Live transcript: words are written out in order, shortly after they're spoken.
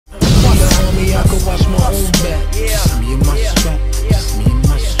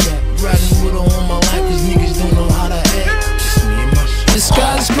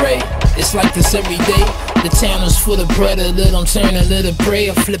practice every day. The town is full of predator, I'm turning to the prey.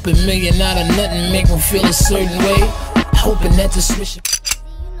 I flip $1 million out of nothing, make them feel a certain way. Hoping that the switch.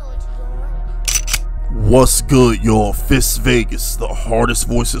 What's good, y'all? Fisk Vegas, the hardest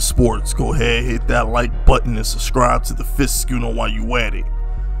voice of sports. Go ahead, hit that like button and subscribe to the Fisk Schooner while you at it.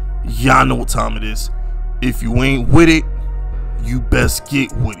 Y'all know what time it is. If you ain't with it, you best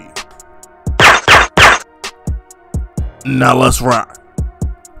get with it. Now let's ride.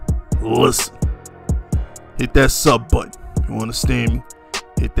 Listen, hit that sub button. You understand me?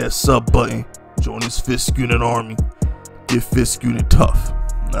 Hit that sub button. Join this Fisk Schooner army. Get Fisk Schooner tough.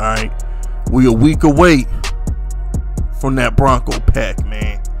 Alright. We a week away from that Bronco pack,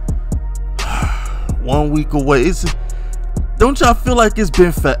 man. 1 week away. Don't y'all feel like it's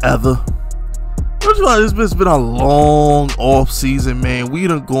been forever? Don't you feel like it's been a long off season, man? We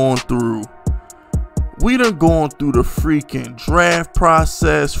done gone through the freaking draft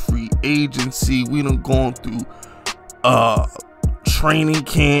process, free agency. We done gone through training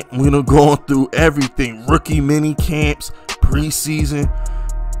camp. We done gone through everything. Rookie mini camps, preseason,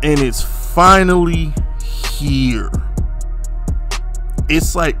 and it's finally here.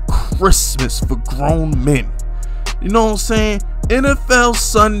 It's like Christmas for grown men. You know what I'm saying? NFL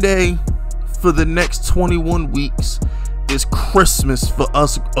Sunday for the next 21 weeks is Christmas for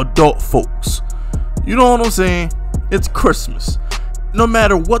us adult folks. You know what I'm saying? It's Christmas. No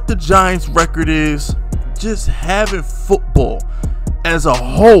matter what the Giants' record is, just having football as a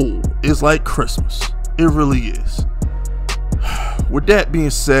whole is like Christmas. It really is. With that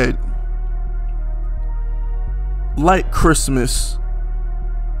being said, like Christmas,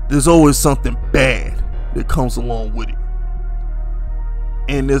 there's always something bad that comes along with it.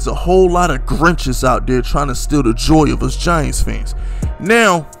 And there's a whole lot of Grinches out there trying to steal the joy of us Giants fans.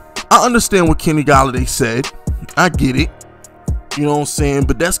 Now, I understand what Kenny Golladay said. I get it. You know what I'm saying?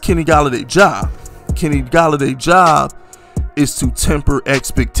 But that's Kenny Golladay's job. Kenny Golladay's job is to temper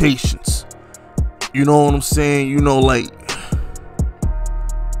expectations. You know what I'm saying? You know, like,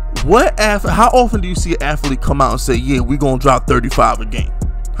 how often do you see an athlete come out and say, yeah, we're going to drop 35 a game?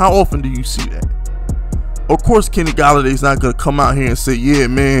 How often do you see that? Of course, Kenny Golladay's not going to come out here and say, yeah,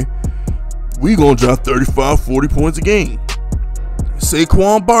 man, we going to drop 35, 40 points a game.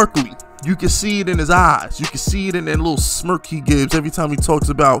 Saquon Barkley, you can see it in his eyes. You can see it in that little smirk he gives every time he talks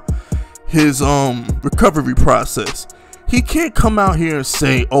about his recovery process. He can't come out here and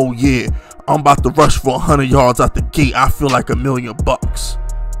say, oh, yeah, I'm about to rush for 100 yards out the gate. I feel like $1 million.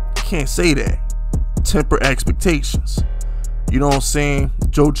 Can't say that. Temper expectations. You know what I'm saying?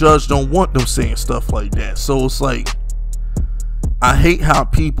 Joe Judge don't want them saying stuff like that. So it's like, I hate how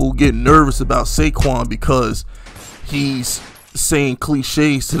people get nervous about Saquon because he's saying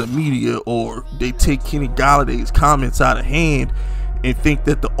cliches to the media, or they take Kenny Galladay's comments out of hand and think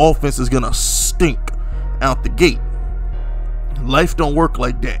that the offense is gonna stink out the gate. Life don't work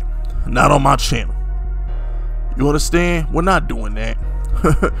like that. Not on my channel. You understand? We're not doing that.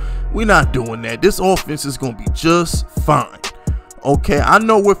 We're not doing that. This offense is gonna be just fine. Okay, I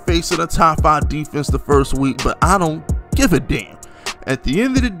know we're facing a top 5 defense the first week, but I don't give a damn. At the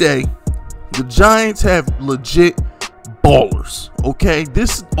end of the day, the Giants have legit ballers. Okay,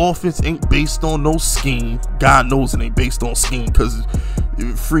 this offense ain't based on no scheme. God knows it ain't based on scheme, because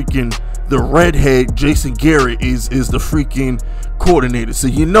freaking the redhead Jason Garrett is the freaking coordinator. So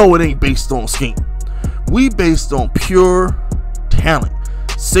you know it ain't based on scheme. We based on pure talent.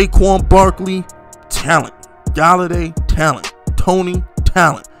 Saquon Barkley, talent. Golladay, talent. Tony,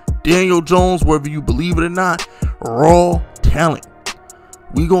 talent. Daniel Jones, whether you believe it or not, raw talent.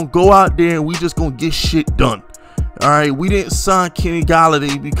 We gonna go out there and we just gonna get shit done. Alright, we didn't sign Kenny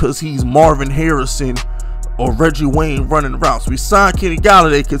Golladay because he's Marvin Harrison or Reggie Wayne running routes. We signed Kenny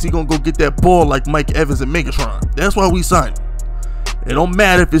Golladay because he gonna go get that ball like Mike Evans and Megatron. That's why we signed him. It don't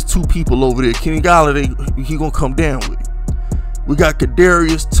matter if it's 2 people over there. Kenny Golladay, he gonna come down with it. We got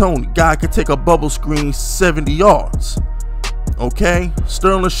Kadarius Toney. Guy can take a bubble screen 70 yards. Okay?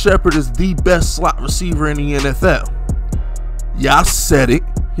 Sterling Shepard is the best slot receiver in the NFL. Yeah, I said it.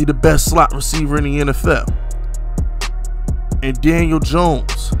 He the best slot receiver in the NFL. And Daniel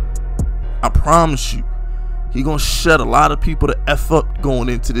Jones, I promise you, he gonna shut a lot of people the F up going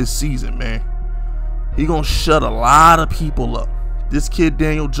into this season, man. He gonna shut a lot of people up. This kid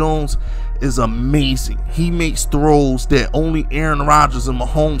Daniel Jones is amazing. He makes throws that only Aaron Rodgers and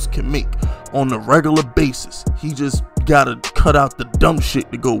Mahomes can make on a regular basis. He just gotta cut out the dumb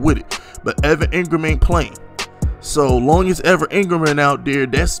shit to go with it. But Evan Ingram ain't playing. So long as Evan Ingram out there,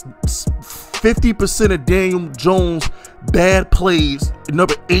 that's 50% of Daniel Jones' bad plays,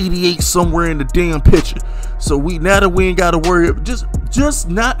 number 88 somewhere in the damn picture. So now that we ain't got to worry, just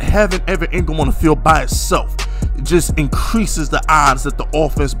not having Evan Ingram on the field by itself, it just increases the odds that the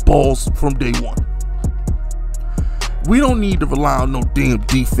offense balls from day one. We don't need to rely on no damn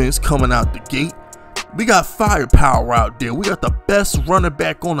defense coming out the gate. We got firepower out there. We got the best running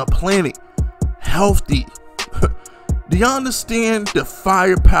back on the planet, healthy. Do y'all understand the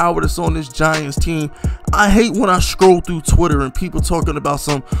firepower that's on this Giants team? I hate when I scroll through Twitter and people talking about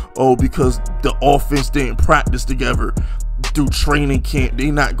because the offense didn't practice together through training camp.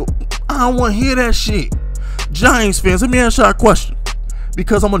 They not go. I don't want to hear that shit. Giants fans, let me ask y'all a question,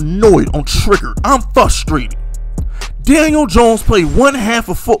 because I'm annoyed, I'm triggered, I'm frustrated. Daniel Jones played one half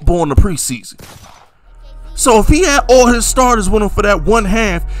of football in the preseason. So if he had all his starters with him for that one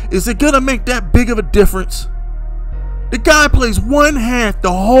half, is it gonna make that big of a difference? The guy plays one half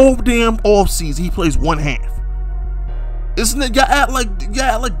the whole damn offseason. He plays one half. Isn't it? Y'all act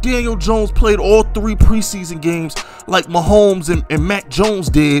like Daniel Jones played all 3 preseason games like Mahomes and Mac Jones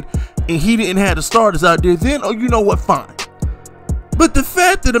did, and he didn't have the starters out there. Then, oh, you know what? Fine. But the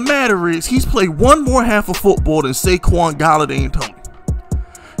fact of the matter is, he's played one more half of football than Saquon, Golladay, and Tony.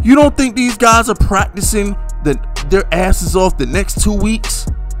 You don't think these guys are practicing their asses off the next 2 weeks?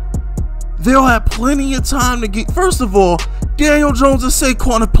 They'll have plenty of time to get. First of all, Daniel Jones and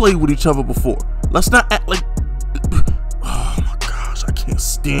Saquon have played with each other before. Let's not act like. Oh my gosh, I can't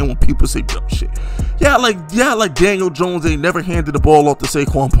stand when people say dumb shit. Yeah, like Daniel Jones ain't never handed the ball off to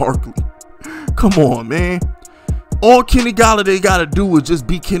Saquon Barkley. Come on, man. All Kenny Golladay got to do is just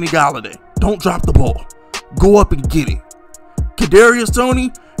be Kenny Golladay. Don't drop the ball. Go up and get it. Kadarius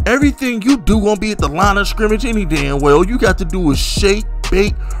Toney, everything you do gonna be at the line of scrimmage any damn well. All you got to do is shake,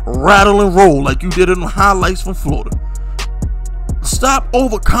 bake, rattle, and roll like you did in the highlights from Florida. Stop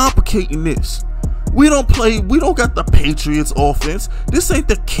overcomplicating this. We don't got the Patriots offense. This ain't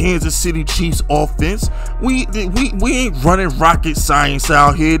the Kansas City Chiefs offense. We ain't running rocket science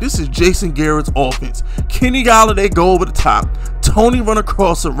out here. This is Jason Garrett's offense. Kenny Golladay go over the top. Tony run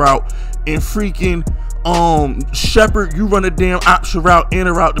across a route, and freaking Shepard, you run a damn option route, in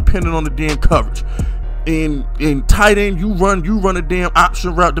or out, depending on the damn coverage. In tight end, you run a damn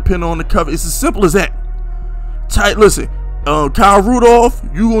option route depending on the cover. It's as simple as that. Listen, Kyle Rudolph,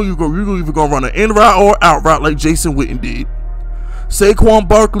 you either gonna run an in route or out route like Jason Witten did. Saquon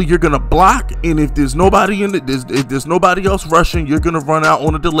Barkley, you're gonna block, and if there's nobody if there's nobody else rushing, you're gonna run out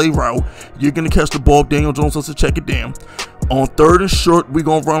on a delay route. You're gonna catch the ball. Daniel Jones has to check it down. On 3rd and short, we're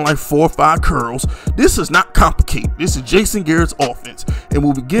gonna run like 4 or 5 curls. This is not complicated. This is Jason Garrett's offense. And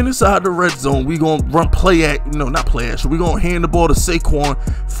when we get inside the red zone, we're gonna run not play action. We're gonna hand the ball to Saquon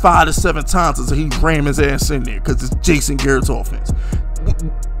 5 to 7 times until he ram his ass in there, because it's Jason Garrett's offense.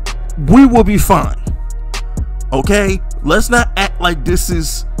 We will be fine. Okay? Let's not act like this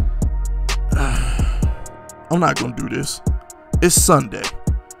is I'm not gonna do this. It's Sunday.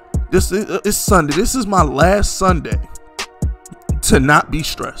 It's Sunday. This is my last Sunday to not be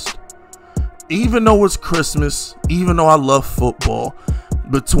stressed. Even though it's Christmas, even though I love football,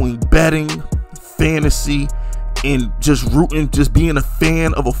 between betting, fantasy, and just being a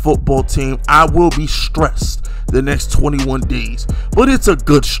fan of a football team, I will be stressed the next 21 days. But it's a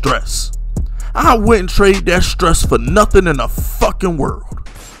good stress. I wouldn't trade that stress for nothing in the fucking world.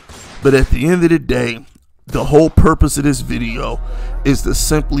 But at the end of the day, the whole purpose of this video is to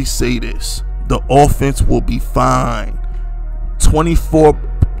simply say this: the offense will be fine. 24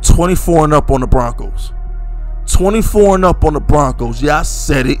 and up on the Broncos. 24 and up on the Broncos. Yeah, I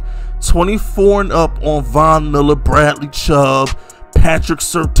said it. 24 and up on Von Miller, Bradley Chubb, Patrick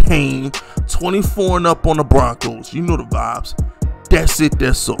Surtain. 24 and up on the Broncos. You know the vibes. That's it.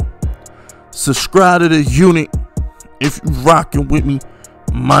 That's all. Subscribe to the unit if you rocking with me.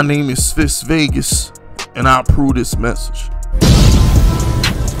 My name is Fisk Vegas, and I approve this message.